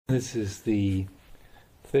This is the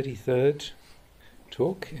 33rd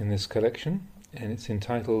talk in this collection, and it's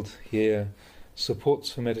entitled here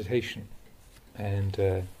Supports for Meditation, and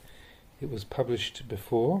it was published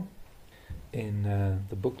before in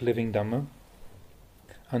the book Living Dhamma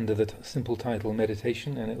under the simple title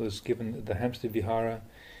Meditation, and it was given at the Hampstead Vihara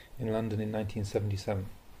in London in 1977.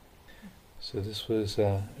 So this was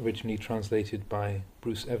originally translated by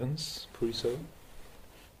Bruce Evans, Puriso.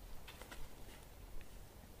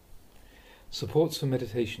 Supports for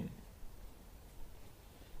meditation.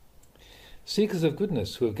 Seekers of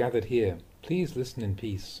goodness who have gathered here, please listen in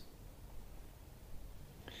peace.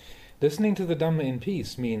 Listening to the Dhamma in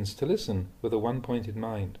peace means to listen with a one-pointed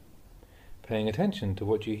mind, paying attention to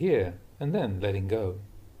what you hear and then letting go.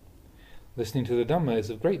 Listening to the Dhamma is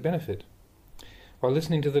of great benefit. While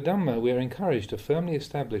listening to the Dhamma, we are encouraged to firmly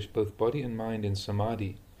establish both body and mind in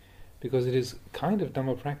samadhi, because it is a kind of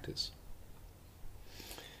Dhamma practice.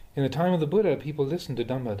 In the time of the Buddha, people listened to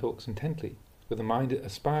Dhamma talks intently, with the mind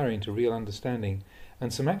aspiring to real understanding,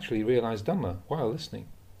 and some actually realized Dhamma while listening.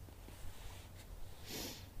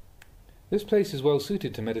 This place is well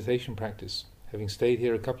suited to meditation practice. Having stayed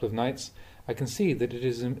here a couple of nights, I can see that it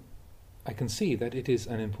is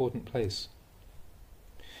an important place.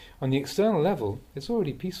 On the external level, it's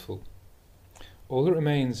already peaceful. All that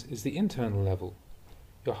remains is the internal level,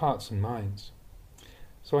 your hearts and minds.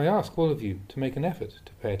 So I ask all of you to make an effort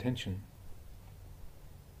to pay attention.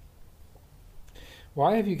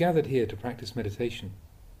 Why have you gathered here to practice meditation?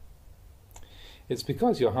 It's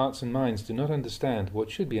because your hearts and minds do not understand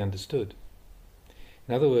what should be understood.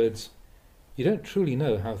 In other words, you don't truly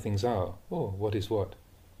know how things are, or what is what.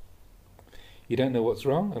 You don't know what's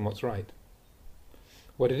wrong and what's right.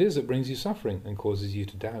 What it is that brings you suffering and causes you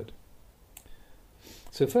to doubt.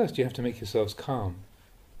 So first you have to make yourselves calm.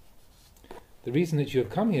 The reason that you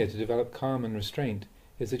have come here to develop calm and restraint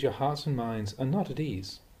is that your hearts and minds are not at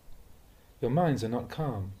ease. Your minds are not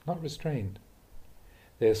calm, not restrained.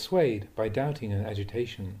 They are swayed by doubting and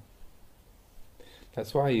agitation.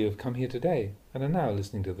 That's why you have come here today and are now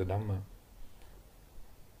listening to the Dhamma.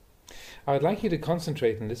 I would like you to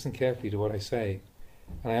concentrate and listen carefully to what I say,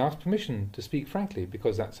 and I ask permission to speak frankly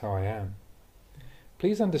because that's how I am.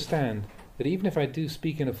 Please understand that even if I do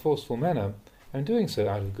speak in a forceful manner, I'm doing so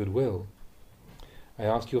out of goodwill. I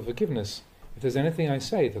ask your forgiveness if there's anything I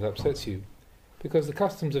say that upsets you, because the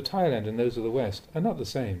customs of Thailand and those of the West are not the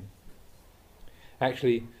same.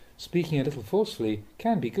 Actually, speaking a little forcefully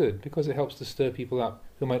can be good because it helps to stir people up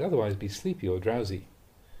who might otherwise be sleepy or drowsy.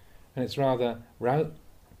 And rather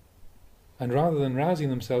than rousing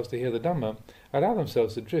themselves to hear the Dhamma, allow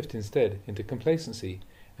themselves to drift instead into complacency,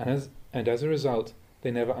 and as a result, they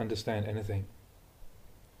never understand anything.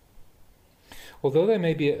 Although there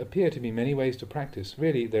may appear to be many ways to practice,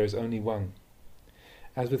 really there is only one.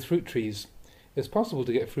 As with fruit trees, it's possible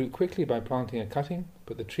to get fruit quickly by planting a cutting,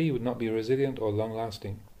 but the tree would not be resilient or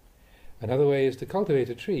long-lasting. Another way is to cultivate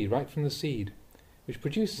a tree right from the seed, which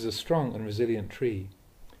produces a strong and resilient tree.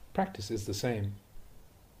 Practice is the same.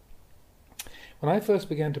 When I first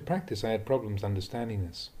began to practice, I had problems understanding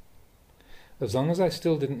this. As long as I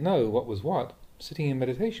still didn't know what was what, sitting in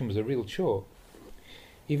meditation was a real chore,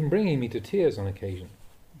 even bringing me to tears on occasion.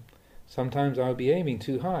 Sometimes I would be aiming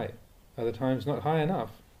too high, other times not high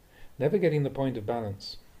enough, never getting the point of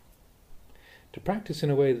balance. To practice in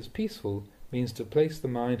a way that's peaceful means to place the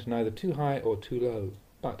mind neither too high or too low,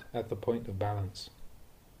 but at the point of balance.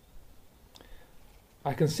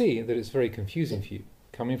 I can see that it's very confusing for you,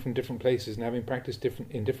 coming from different places and having practiced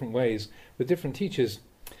in different ways, with different teachers.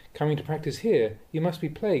 Coming to practice here, you must be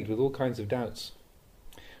plagued with all kinds of doubts.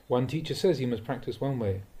 One teacher says you must practice one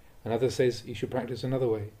way, another says you should practice another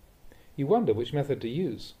way. You wonder which method to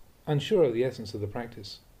use, unsure of the essence of the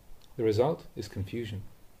practice. The result is confusion.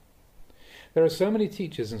 There are so many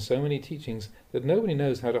teachers and so many teachings that nobody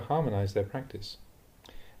knows how to harmonize their practice.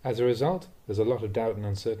 As a result, there's a lot of doubt and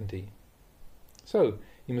uncertainty. So,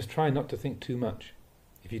 you must try not to think too much.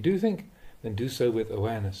 If you do think, then do so with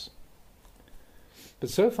awareness. But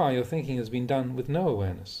so far your thinking has been done with no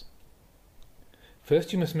awareness.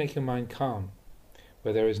 First you must make your mind calm.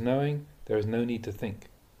 Where there is knowing, there is no need to think.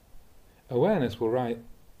 Awareness will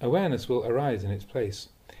arise in its place,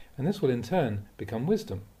 and this will in turn become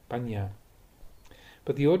wisdom, panya.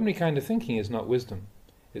 But the ordinary kind of thinking is not wisdom.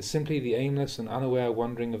 It's simply the aimless and unaware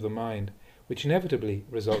wandering of the mind, which inevitably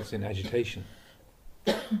results in agitation.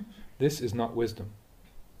 This is not wisdom.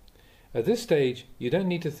 At this stage, you don't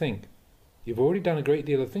need to think. You've already done a great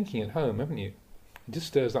deal of thinking at home, haven't you? It just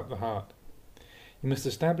stirs up the heart. You must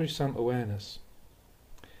establish some awareness.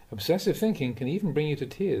 Obsessive thinking can even bring you to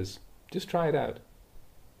tears. Just try it out.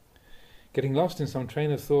 Getting lost in some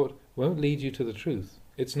train of thought won't lead you to the truth.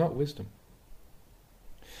 It's not wisdom.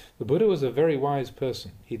 The Buddha was a very wise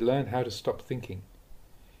person. He'd learned how to stop thinking.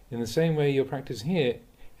 In the same way, you're practicing here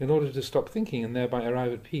in order to stop thinking and thereby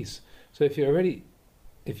arrive at peace. So if you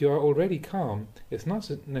are already calm, it's not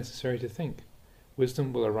necessary to think.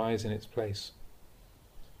 Wisdom will arise in its place.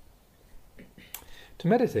 To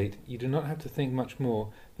meditate, you do not have to think much more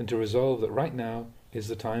than to resolve that right now is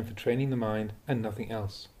the time for training the mind and nothing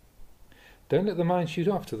else. Don't let the mind shoot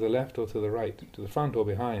off to the left or to the right, to the front or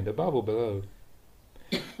behind, above or below.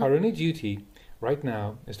 Our only duty right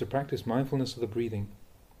now is to practice mindfulness of the breathing.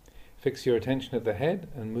 Fix your attention at the head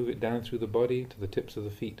and move it down through the body to the tips of the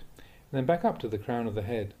feet, and then back up to the crown of the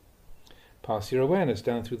head. Pass your awareness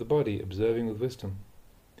down through the body, observing with wisdom.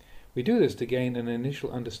 We do this to gain an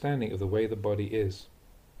initial understanding of the way the body is.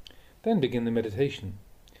 Then begin the meditation,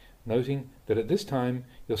 noting that at this time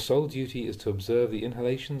your sole duty is to observe the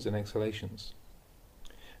inhalations and exhalations.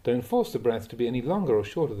 Don't force the breath to be any longer or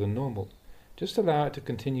shorter than normal. Just allow it to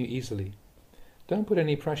continue easily. Don't put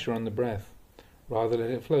any pressure on the breath. Rather let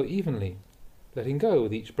it flow evenly, letting go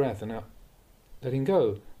with each breath and out, letting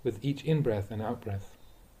go with each in-breath and out-breath.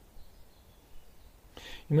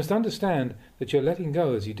 You must understand that you're letting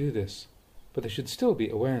go as you do this, but there should still be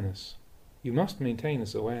awareness. You must maintain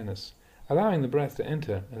this awareness, allowing the breath to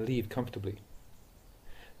enter and leave comfortably.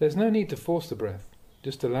 There's no need to force the breath,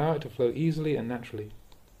 just allow it to flow easily and naturally.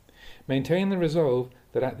 Maintain the resolve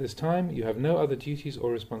that at this time you have no other duties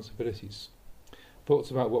or responsibilities.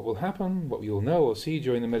 Thoughts about what will happen, what you will know or see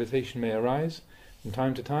during the meditation may arise from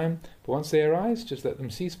time to time, but once they arise, just let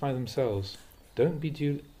them cease by themselves. Don't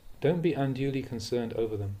be unduly concerned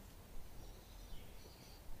over them.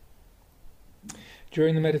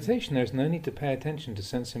 During the meditation, there is no need to pay attention to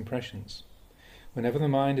sense impressions. Whenever the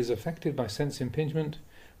mind is affected by sense impingement,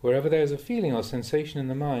 wherever there is a feeling or sensation in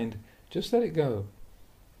the mind, just let it go.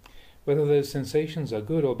 Whether those sensations are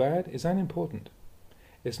good or bad is unimportant.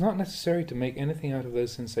 It's not necessary to make anything out of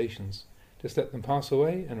those sensations. Just let them pass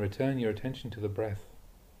away and return your attention to the breath.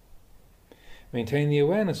 Maintain the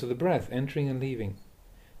awareness of the breath entering and leaving.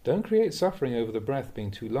 Don't create suffering over the breath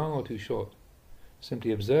being too long or too short.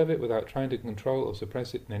 Simply observe it without trying to control or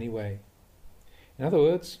suppress it in any way. In other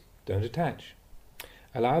words, don't attach.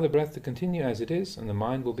 Allow the breath to continue as it is and the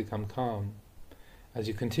mind will become calm. As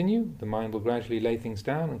you continue, the mind will gradually lay things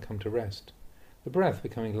down and come to rest, the breath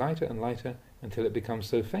becoming lighter and lighter until it becomes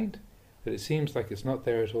so faint that it seems like it's not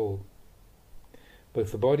there at all.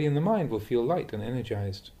 Both the body and the mind will feel light and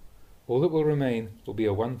energized. All that will remain will be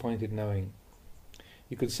a one-pointed knowing.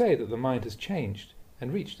 You could say that the mind has changed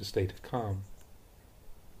and reached a state of calm.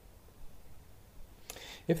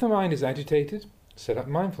 If the mind is agitated, set up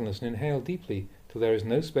mindfulness and inhale deeply till there is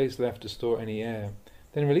no space left to store any air.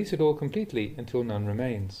 Then release it all completely until none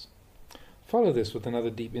remains. Follow this with another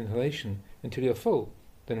deep inhalation until you're full,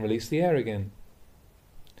 then release the air again.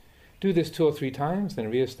 Do this 2 or 3 times,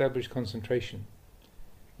 then re-establish concentration.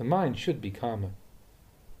 The mind should be calmer.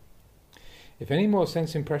 If any more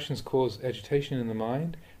sense impressions cause agitation in the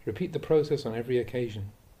mind, repeat the process on every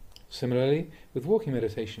occasion. Similarly, with walking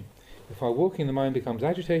meditation, if while walking the mind becomes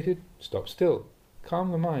agitated, stop still,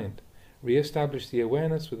 calm the mind, re-establish the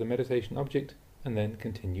awareness with the meditation object, and then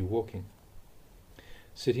continue walking.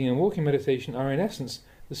 Sitting and walking meditation are in essence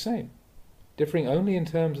the same, differing only in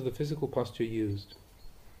terms of the physical posture used.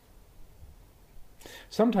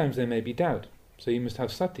 Sometimes there may be doubt, so you must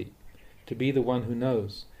have sati, to be the one who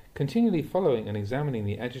knows, continually following and examining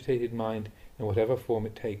the agitated mind in whatever form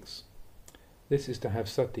it takes. This is to have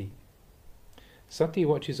sati. Sati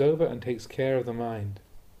watches over and takes care of the mind.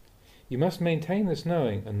 You must maintain this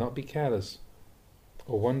knowing and not be careless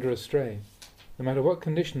or wander astray, no matter what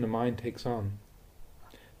condition the mind takes on.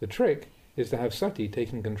 The trick is to have sati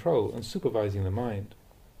taking control and supervising the mind.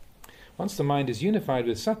 Once the mind is unified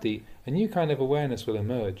with sati, a new kind of awareness will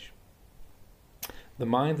emerge. The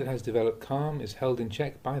mind that has developed calm is held in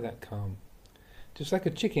check by that calm, just like a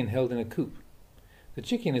chicken held in a coop. The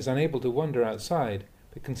chicken is unable to wander outside,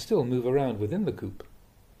 but can still move around within the coop.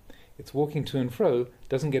 Its walking to and fro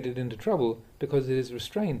doesn't get it into trouble because it is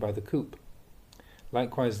restrained by the coop.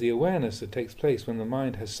 Likewise, the awareness that takes place when the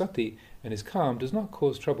mind has sati and is calm does not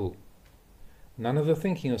cause trouble. None of the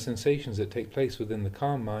thinking or sensations that take place within the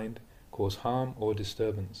calm mind cause harm or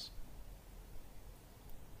disturbance.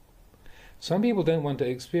 Some people don't want to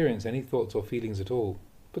experience any thoughts or feelings at all,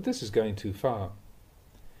 but this is going too far.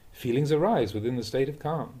 Feelings arise within the state of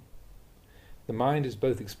calm. The mind is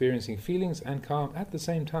both experiencing feelings and calm at the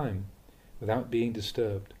same time, without being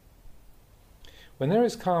disturbed. When there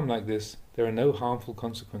is calm like this, there are no harmful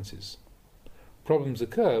consequences. Problems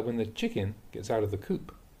occur when the chicken gets out of the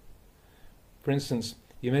coop. For instance,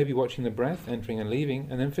 you may be watching the breath entering and leaving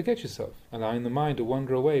and then forget yourself, allowing the mind to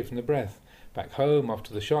wander away from the breath, back home, off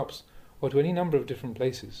to the shops, or to any number of different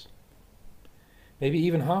places. Maybe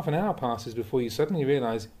even half an hour passes before you suddenly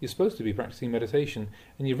realize you're supposed to be practicing meditation,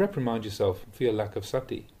 and you reprimand yourself for your lack of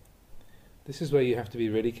sati. This is where you have to be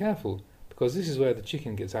really careful, because this is where the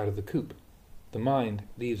chicken gets out of the coop. The mind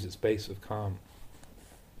leaves its base of calm.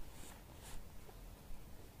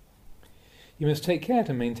 You must take care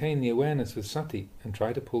to maintain the awareness with sati and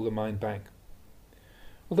try to pull the mind back.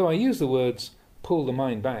 Although I use the words pull the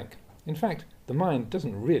mind back, in fact the mind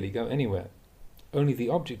doesn't really go anywhere. Only the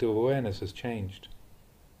object of awareness has changed.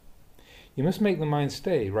 You must make the mind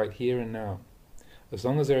stay right here and now. As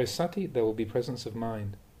long as there is sati, there will be presence of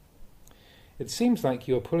mind. It seems like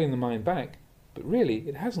you are pulling the mind back, but really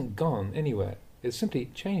it hasn't gone anywhere. It's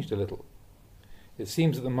simply changed a little. It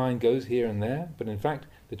seems that the mind goes here and there, but in fact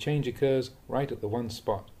the change occurs right at the one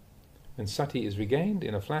spot. When sati is regained,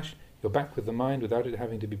 in a flash, you're back with the mind without it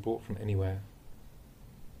having to be brought from anywhere.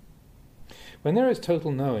 When there is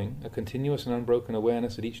total knowing, a continuous and unbroken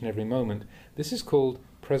awareness at each and every moment, this is called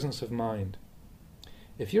presence of mind.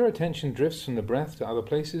 If your attention drifts from the breath to other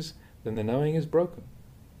places, then the knowing is broken.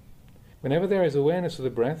 Whenever there is awareness of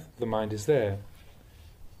the breath, the mind is there.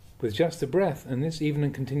 With just the breath and this even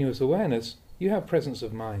and continuous awareness, you have presence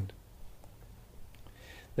of mind.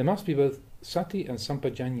 There must be both sati and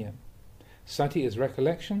sampajanya. Sati is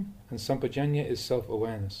recollection and sampajanya is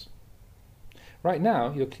self-awareness. Right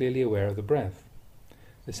now, you're clearly aware of the breath.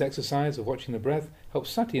 This exercise of watching the breath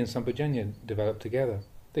helps sati and sampajanya develop together.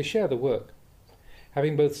 They share the work.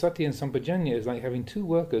 Having both sati and sampajanya is like having two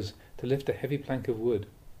workers to lift a heavy plank of wood.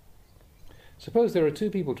 Suppose there are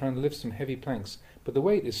two people trying to lift some heavy planks, but the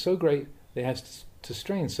weight is so great they have to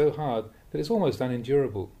strain so hard that it's almost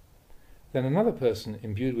unendurable. Then another person,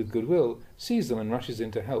 imbued with goodwill, sees them and rushes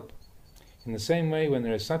in to help. In the same way, when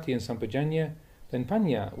there is sati and sampajanya, then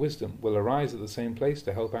panya, wisdom, will arise at the same place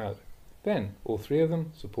to help out. Then all three of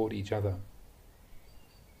them support each other.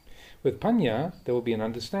 With panya, there will be an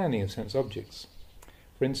understanding of sense objects.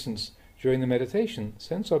 For instance, during the meditation,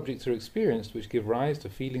 sense objects are experienced which give rise to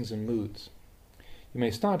feelings and moods. You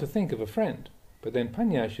may start to think of a friend, but then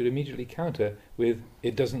panya should immediately counter with,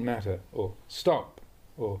 "It doesn't matter," or "Stop,"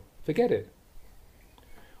 or "Forget it."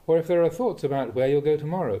 Or if there are thoughts about where you'll go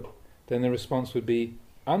tomorrow, then the response would be,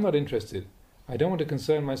 "I'm not interested. I don't want to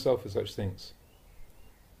concern myself with such things."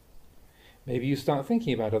 Maybe you start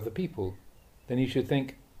thinking about other people. Then you should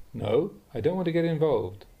think, "No, I don't want to get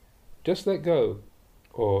involved. Just let go."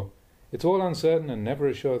 Or, "It's all uncertain and never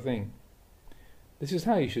a sure thing." This is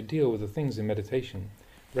how you should deal with the things in meditation,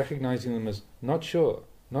 recognizing them as not sure,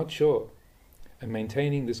 and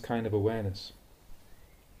maintaining this kind of awareness.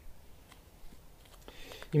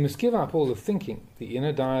 You must give up all the thinking, the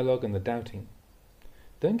inner dialogue and the doubting.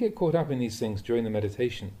 Don't get caught up in these things during the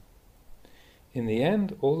meditation. In the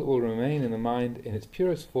end, all that will remain in the mind in its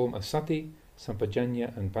purest form are sati,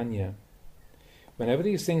 sampajanya and panya. Whenever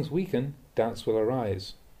these things weaken, doubts will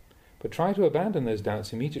arise. But try to abandon those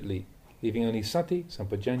doubts immediately, leaving only sati,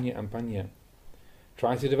 sampajanya and panya.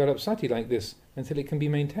 Try to develop sati like this until it can be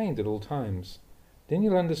maintained at all times. Then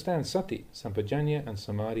you'll understand sati, sampajanya and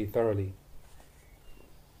samadhi thoroughly.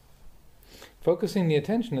 Focusing the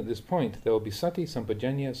attention at this point, there will be sati,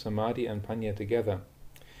 sampajanya, samadhi and panya together.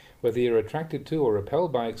 Whether you're attracted to or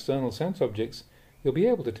repelled by external sense objects, you'll be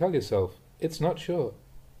able to tell yourself, "It's not sure."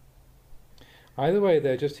 Either way,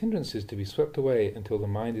 they're just hindrances to be swept away until the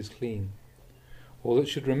mind is clean. All that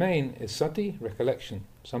should remain is sati, recollection,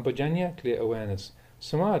 sampajanya, clear awareness,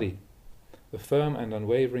 samadhi, the firm and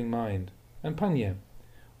unwavering mind, and panya,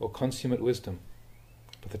 or consummate wisdom.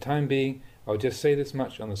 For the time being, I'll just say this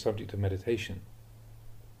much on the subject of meditation.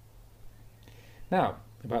 Now,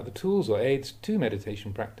 about the tools or aids to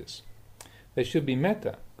meditation practice. There should be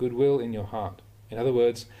metta, goodwill in your heart. In other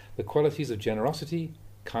words, the qualities of generosity,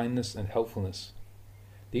 kindness and helpfulness.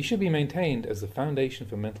 These should be maintained as the foundation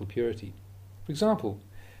for mental purity. For example,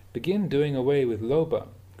 begin doing away with lobha,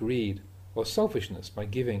 greed, or selfishness by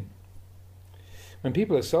giving. When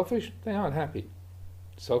people are selfish, they aren't happy.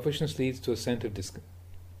 Selfishness leads to a sense of discontent.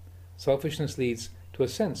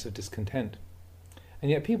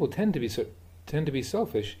 And yet people tend to be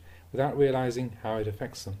selfish without realizing how it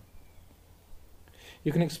affects them.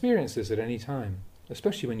 You can experience this at any time,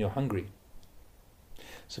 especially when you're hungry.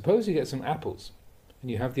 Suppose you get some apples, and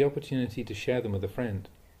you have the opportunity to share them with a friend.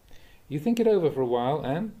 You think it over for a while,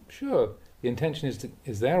 and, sure, the intention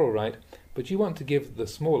is there all right, but you want to give the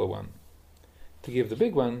smaller one. To give the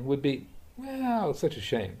big one would be, well, such a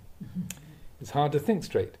shame. It's hard to think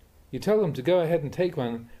straight. You tell them to go ahead and take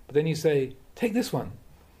one, but then you say, "Take this one."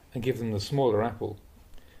 and give them the smaller apple.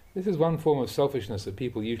 This is one form of selfishness that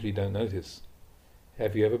people usually don't notice.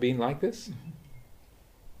 Have you ever been like this?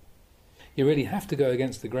 You really have to go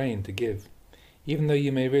against the grain to give. Even though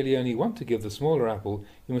you may really only want to give the smaller apple,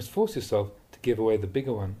 you must force yourself to give away the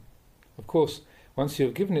bigger one. Of course, once you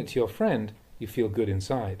have given it to your friend, you feel good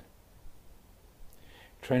inside.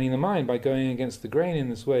 Training the mind by going against the grain in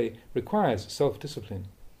this way requires self-discipline.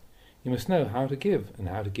 You must know how to give and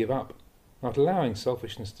how to give up, not allowing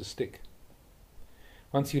selfishness to stick.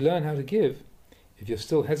 Once you learn how to give, if you're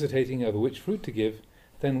still hesitating over which fruit to give,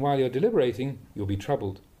 then while you're deliberating, you'll be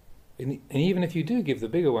troubled. And even if you do give the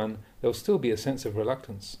bigger one, there'll still be a sense of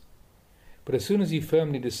reluctance. But as soon as you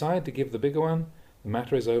firmly decide to give the bigger one, the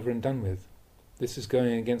matter is over and done with. This is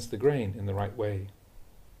going against the grain in the right way.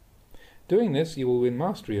 Doing this, you will win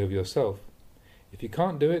mastery over yourself. If you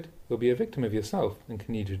can't do it, you'll be a victim of yourself and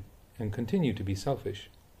continue to be selfish.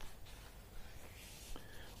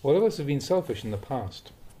 All of us have been selfish in the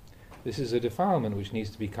past. This is a defilement which needs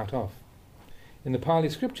to be cut off. In the Pali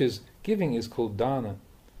scriptures, giving is called dana,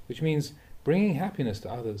 which means bringing happiness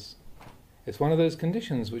to others. It's one of those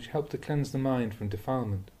conditions which help to cleanse the mind from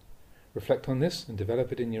defilement. Reflect on this and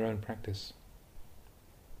develop it in your own practice.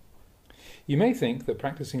 You may think that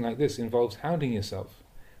practicing like this involves hounding yourself,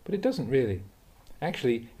 but it doesn't really.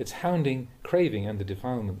 Actually, it's hounding, craving, and the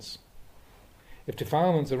defilements. If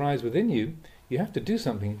defilements arise within you, you have to do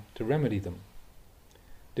something to remedy them.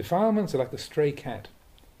 Defilements are like a stray cat.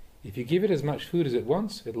 If you give it as much food as it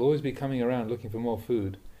wants, it'll always be coming around looking for more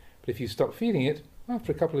food. But if you stop feeding it,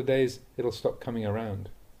 after a couple of days, it'll stop coming around.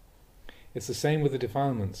 It's the same with the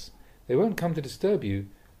defilements. They won't come to disturb you.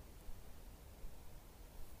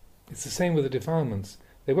 It's the same with the defilements.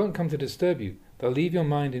 They won't come to disturb you. They'll leave your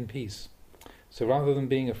mind in peace. So rather than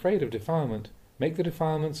being afraid of defilement, make the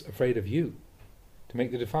defilements afraid of you. To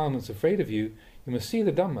make the defilements afraid of you, you must see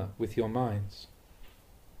the Dhamma with your minds.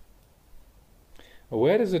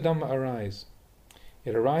 Where does the Dhamma arise?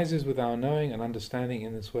 It arises with our knowing and understanding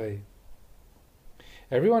in this way.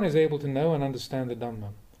 Everyone is able to know and understand the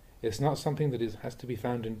Dhamma. It's not something that has to be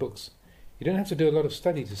found in books. You don't have to do a lot of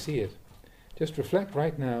study to see it. Just reflect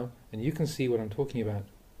right now and you can see what I'm talking about.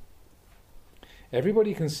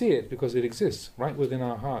 Everybody can see it because it exists right within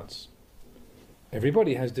our hearts.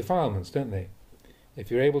 Everybody has defilements, don't they? If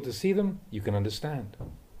you're able to see them, you can understand.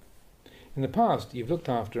 In the past, you've looked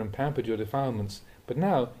after and pampered your defilements, but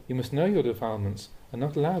now you must know your defilements and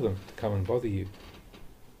not allow them to come and bother you.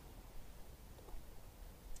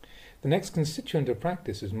 The next constituent of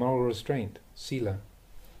practice is moral restraint, sila.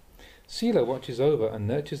 Sila watches over and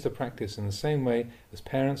nurtures the practice in the same way as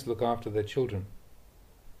parents look after their children.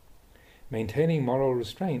 Maintaining moral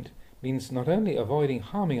restraint means not only avoiding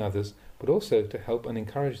harming others, but also to help and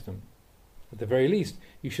encourage them. At the very least,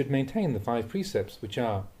 you should maintain the 5 precepts, which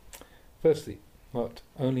are, firstly, not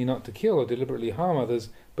only not to kill or deliberately harm others,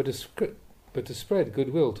 but to spread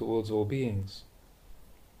goodwill towards all beings.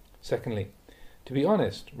 Secondly, to be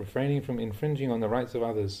honest, refraining from infringing on the rights of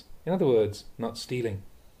others, in other words, not stealing.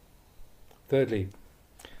 Thirdly,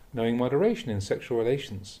 knowing moderation in sexual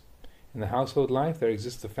relations. In the household life there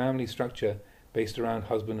exists a family structure based around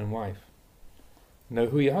husband and wife. Know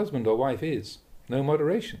who your husband or wife is. Know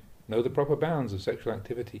moderation. Know the proper bounds of sexual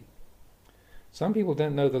activity. Some people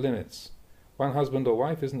don't know the limits. One husband or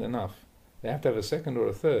wife isn't enough. They have to have a second or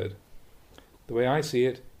a third. The way I see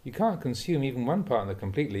it, you can't consume even one partner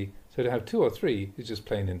completely, so to have 2 or 3 is just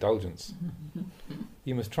plain indulgence.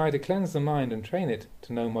 You must try to cleanse the mind and train it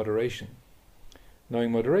to know moderation.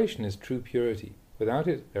 Knowing moderation is true purity. Without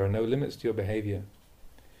it, there are no limits to your behavior.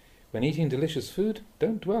 When eating delicious food,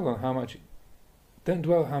 don't dwell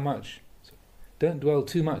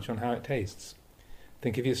too much on how it tastes.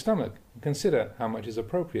 Think of your stomach and consider how much is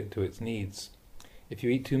appropriate to its needs. If you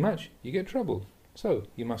eat too much, you get trouble. So,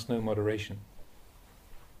 you must know moderation.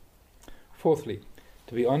 Fourthly,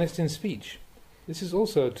 to be honest in speech. This is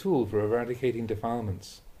also a tool for eradicating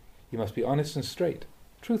defilements. You must be honest and straight,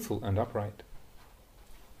 truthful and upright.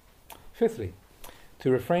 Fifthly,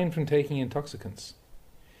 to refrain from taking intoxicants.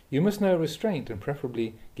 You must know restraint and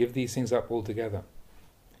preferably give these things up altogether.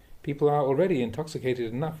 People are already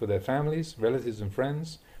intoxicated enough with their families, relatives and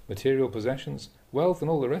friends, material possessions, wealth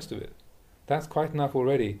and all the rest of it. That's quite enough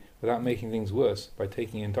already without making things worse by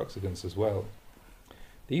taking intoxicants as well.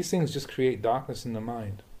 These things just create darkness in the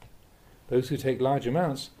mind. Those who take large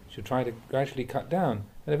amounts should try to gradually cut down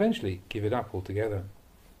and eventually give it up altogether.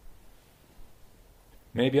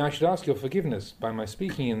 Maybe I should ask your forgiveness by my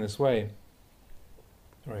speaking in this way.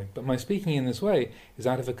 But my speaking in this way is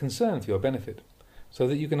out of a concern for your benefit, so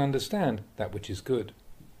that you can understand that which is good.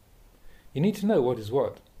 You need to know what is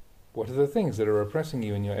what. What are the things that are oppressing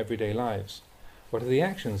you in your everyday lives? What are the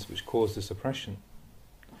actions which cause this oppression?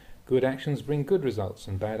 Good actions bring good results,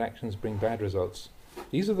 and bad actions bring bad results.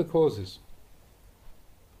 These are the causes.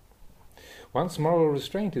 Once moral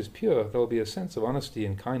restraint is pure, there will be a sense of honesty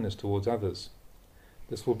and kindness towards others.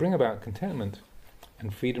 This will bring about contentment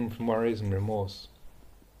and freedom from worries and remorse.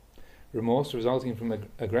 Remorse resulting from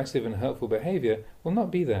aggressive and hurtful behavior will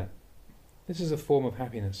not be there. This is a form of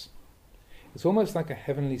happiness. It's almost like a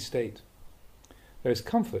heavenly state. There is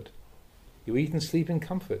comfort. You eat and sleep in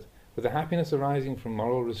comfort, with the happiness arising from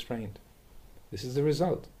moral restraint. This is the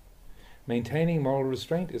result. Maintaining moral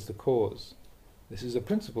restraint is the cause. This is a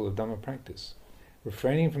principle of Dhamma practice.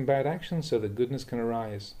 Refraining from bad actions so that goodness can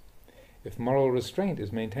arise. If moral restraint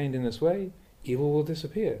is maintained in this way, evil will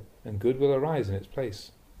disappear, and good will arise in its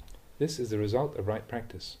place. This is the result of right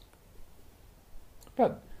practice.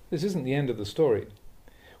 But this isn't the end of the story.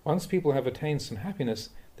 Once people have attained some happiness,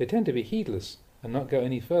 they tend to be heedless and not go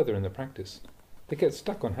any further in the practice. They get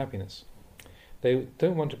stuck on happiness. They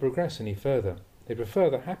don't want to progress any further. They prefer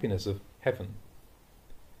the happiness of heaven.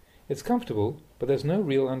 It's comfortable, but there's no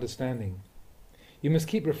real understanding. You must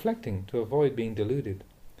keep reflecting to avoid being deluded.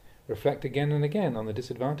 Reflect again and again on the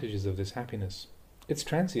disadvantages of this happiness. It's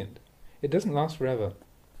transient. It doesn't last forever.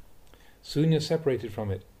 Soon you're separated from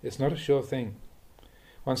it. It's not a sure thing.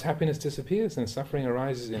 Once happiness disappears, then suffering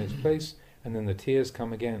arises in its place, and then the tears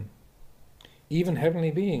come again. Even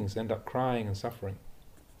heavenly beings end up crying and suffering.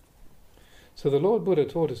 So the Lord Buddha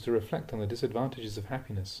taught us to reflect on the disadvantages of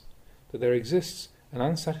happiness, that there exists an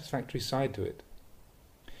unsatisfactory side to it.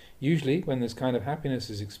 Usually, when this kind of happiness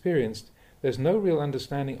is experienced, there's no real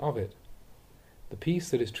understanding of it. The peace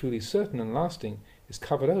that is truly certain and lasting is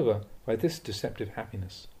covered over by this deceptive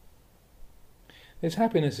happiness. This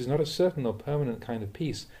happiness is not a certain or permanent kind of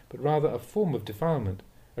peace, but rather a form of defilement,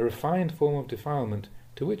 a refined form of defilement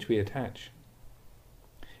to which we attach.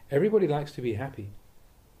 Everybody likes to be happy.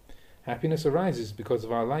 Happiness arises because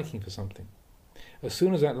of our liking for something. As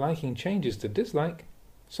soon as that liking changes to dislike,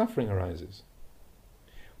 suffering arises.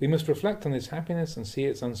 We must reflect on this happiness and see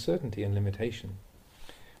its uncertainty and limitation.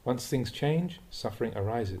 Once things change, suffering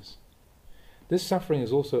arises. This suffering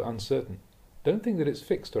is also uncertain. Don't think that it's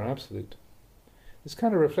fixed or absolute. This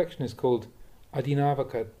kind of reflection is called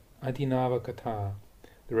adinavakata,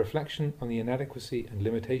 the reflection on the inadequacy and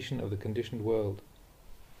limitation of the conditioned world.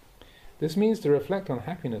 This means to reflect on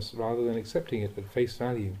happiness rather than accepting it at face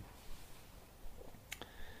value.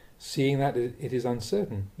 Seeing that it is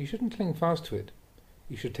uncertain, you shouldn't cling fast to it.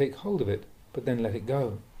 You should take hold of it, but then let it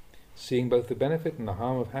go, seeing both the benefit and the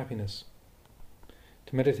harm of happiness.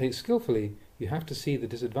 To meditate skillfully, you have to see the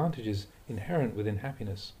disadvantages inherent within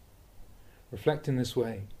happiness. Reflect in this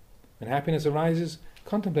way. When happiness arises,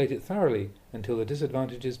 contemplate it thoroughly until the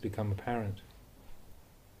disadvantages become apparent.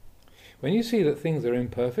 When you see that things are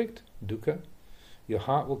imperfect, dukkha, your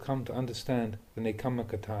heart will come to understand the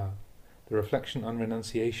nekammakata, the reflection on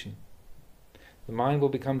renunciation. The mind will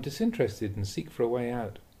become disinterested and seek for a way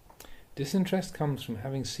out. Disinterest comes from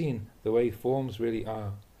having seen the way forms really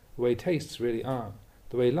are, the way tastes really are,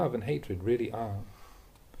 the way love and hatred really are.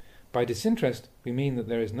 By disinterest, we mean that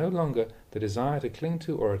there is no longer the desire to cling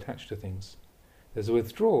to or attach to things. There's a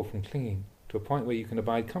withdrawal from clinging to a point where you can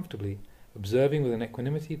abide comfortably, observing with an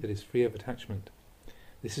equanimity that is free of attachment.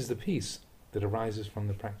 This is the peace that arises from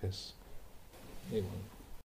the practice.